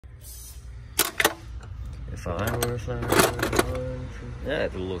fireworks. Yeah,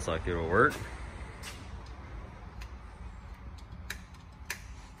 it looks like it'll work.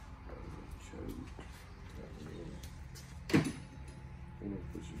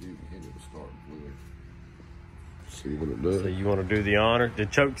 See what it does. So you want to do the honor? The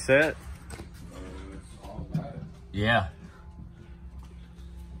choke set? Yeah.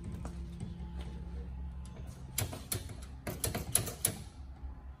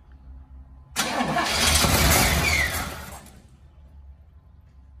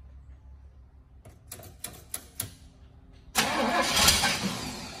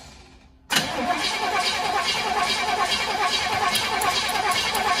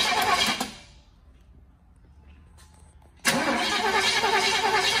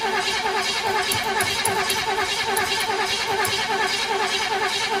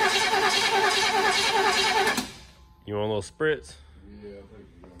 You want a little spritz? Yeah, I think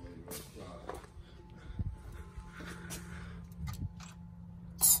you're gonna need a shot.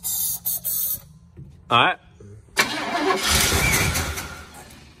 All right.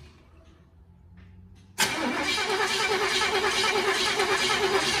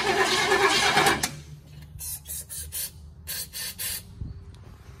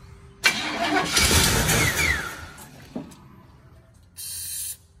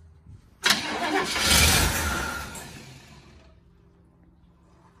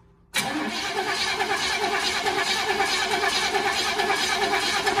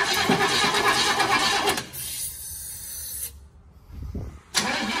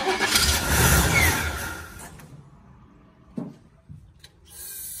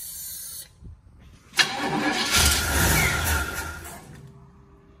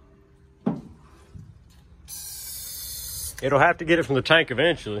 It'll have to get it from the tank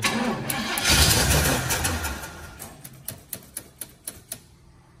eventually.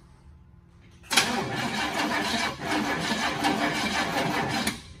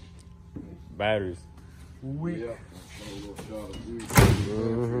 Batteries. Weak. Yeah, a little shot of juice.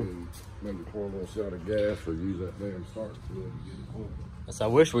 Maybe pour a little shot of gas or use that damn start fluid to get it full. I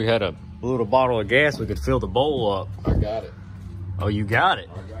wish we had a little bottle of gas we could fill the bowl up. I got it. Oh, you got it?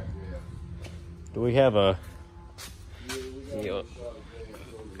 I got it, yeah. Do we have a... Yeah.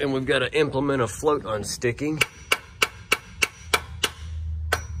 And we've got to implement a float unsticking.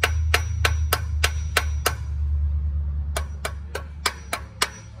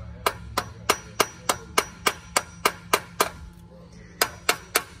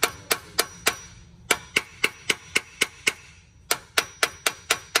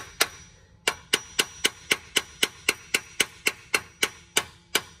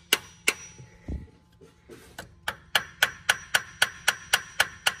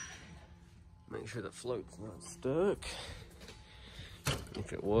 Make sure the float's not stuck.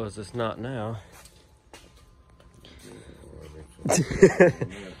 If it was, it's not now.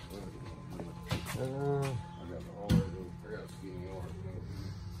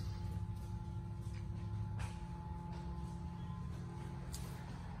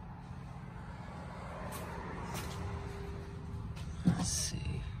 Let's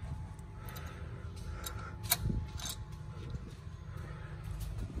see.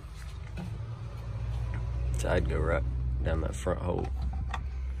 So I'd go right down that front hole.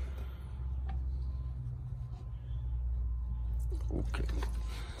 Okay.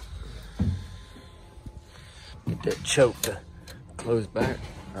 Get that choke to close back.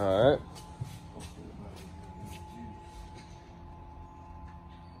 All right.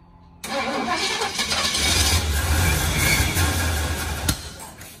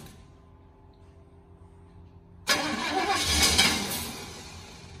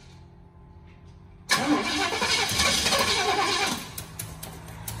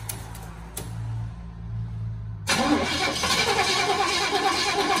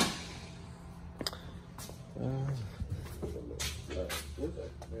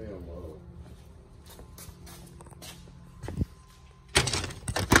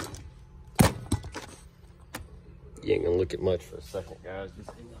 You ain't gonna look at much for a second, guys.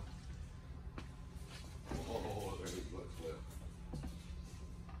 Just hang on. Oh, there's much left.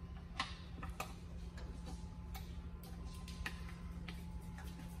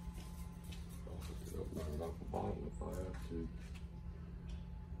 I'll knock it off the bottom if I have to.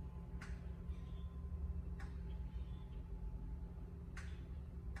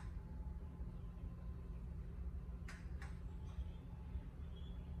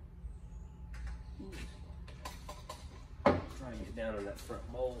 Try and get down in that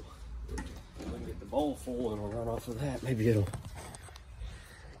front bowl. We can get the bowl full and we'll run off of that. Maybe it'll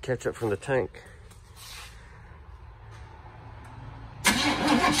catch up from the tank.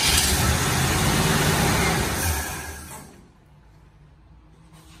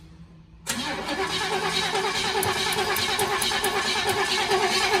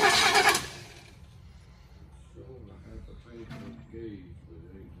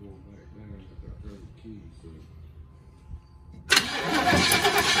 turn the key, so.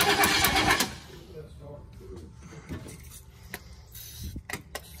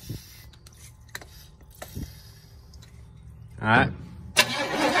 All right.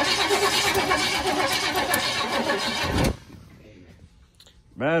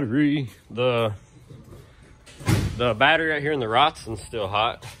 Battery. The battery right here in the Rotson's still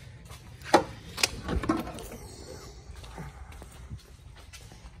hot.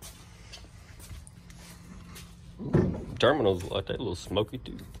 Terminals like that, a little smoky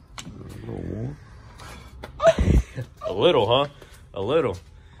too. A little, huh? A little.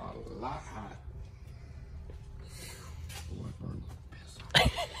 A lot hot.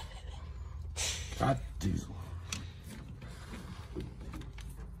 Hot diesel.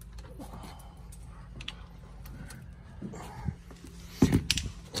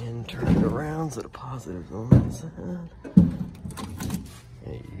 And turn it around so the positive's on that side.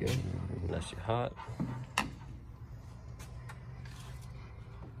 There you go. That's your hot.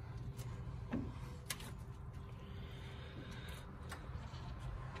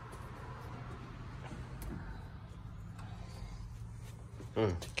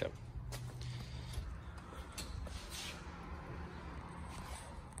 Okay.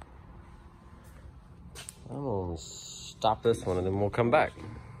 I'm gonna stop this one and then we'll come back.